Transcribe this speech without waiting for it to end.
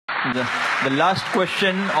The last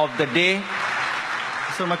question of the day.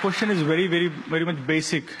 So my question is very much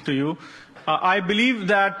basic to you. I believe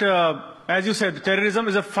that, as you said, terrorism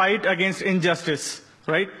is a fight against injustice,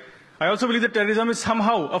 right? I also believe that terrorism is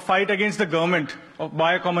somehow a fight against the government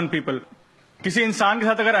by common people. किसी इंसान के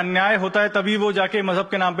साथ अगर अन्याय होता है तभी वो जाके मजहब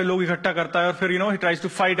के नाम पे लोग इकट्ठा करता है और फिर he tries to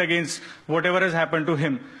fight against whatever has happened to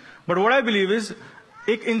him. But what I believe is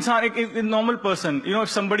एक इंसान एक नॉर्मल पर्सन if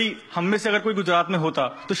somebody हम में से अगर कोई गुजरात में होता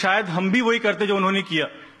तो शायद हम भी वही करते जो उन्होंने किया.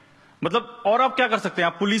 मतलब और आप क्या कर सकते हैं?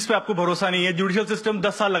 आप पुलिस पे आपको भरोसा नहीं है, जुडिशियल सिस्टम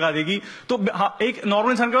 10 साल लगा देगी, तो एक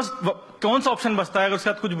नॉर्मल इंसान के पास कौन सा ऑप्शन बचता है अगर उसके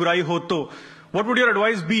साथ कुछ बुराई हो तो? What would your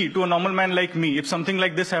advice be to a normal man like me if something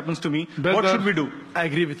like this happens to me? What should we do? I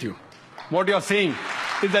agree with you. What you are saying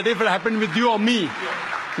is that if it happened with you or me,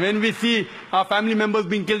 when we see our family members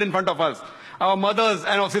being killed in front of us, our mothers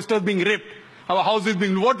and our sisters being raped, our houses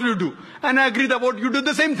being, what will you do? And I agree that what you do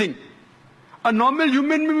the same thing. A normal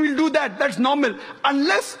human being will do that. That's normal.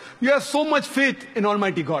 Unless you have so much faith in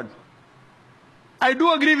Almighty God. I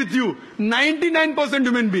do agree with you. 99%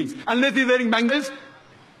 human beings, unless he's wearing bangles,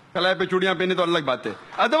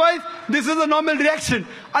 otherwise, this is a normal reaction.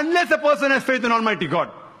 Unless a person has faith in Almighty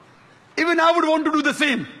God. Even I would want to do the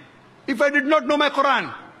same. If I did not know my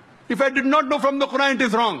Quran, if I did not know from the Quran it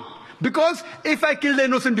is wrong. Because if I kill the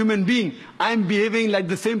innocent human being, I am behaving like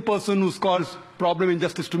the same person who's caused problem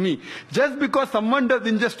injustice to me. Just because someone does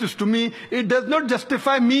injustice to me, it does not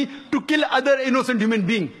justify me to kill other innocent human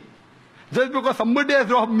being. Just because somebody has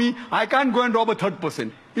robbed me, I can't go and rob a third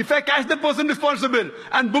person. If I catch the person responsible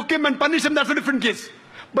and book him and punish him, that's a different case.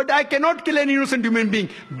 But I cannot kill any innocent human being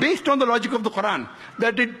based on the logic of the Quran,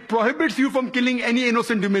 that it prohibits you from killing any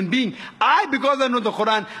innocent human being. Because I know the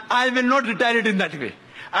Quran, I will not retaliate in that way.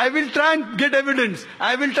 I will try and get evidence.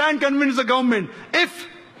 I will try and convince the government. If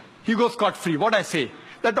he goes scot-free, what I say,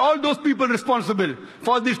 that all those people responsible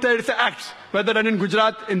for these terrorist acts, whether done in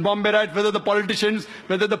Gujarat, in Bombay riots, whether the politicians,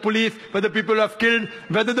 whether the police, whether people who have killed,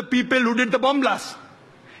 whether the people who did the bomb blast,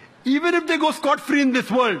 even if they go scot-free in this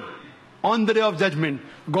world, on the day of judgment,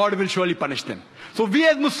 God will surely punish them. So we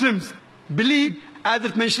as Muslims believe, as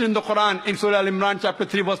it's mentioned in the Quran, in Surah Al-Imran, chapter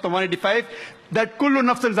 3, verse 185, that kullu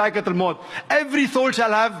nafsin zaikatul maut, every soul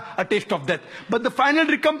shall have a taste of death. But the final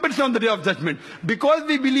recompense on the day of judgment. Because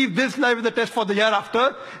we believe this life is a test for the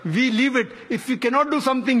hereafter, we leave it. If we cannot do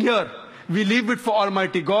something here, we leave it for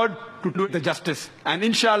Almighty God to do the justice. And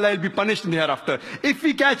inshallah, he'll be punished in the hereafter. If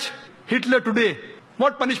we catch Hitler today,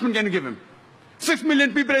 what punishment can you give him? 6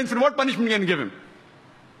 million people in what punishment can you give him?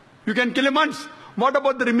 You can kill him once. What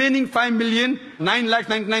about the remaining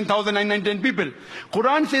 5,999,910 people?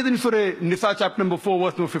 Quran says in Surah Nisa chapter number 4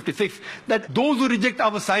 verse number 56 that those who reject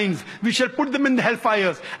our signs, we shall put them in the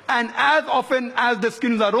hellfires. And as often as the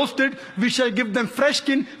skins are roasted, we shall give them fresh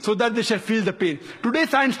skin so that they shall feel the pain. Today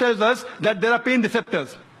science tells us that there are pain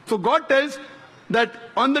receptors. So God tells that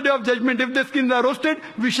on the day of judgment, if the skins are roasted,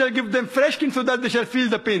 we shall give them fresh skin so that they shall feel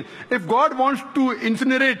the pain. If God wants to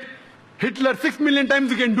incinerate Hitler 6 million times,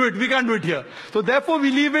 we can do it. We can't do it here. So therefore,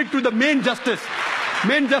 we leave it to the main justice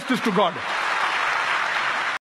to God.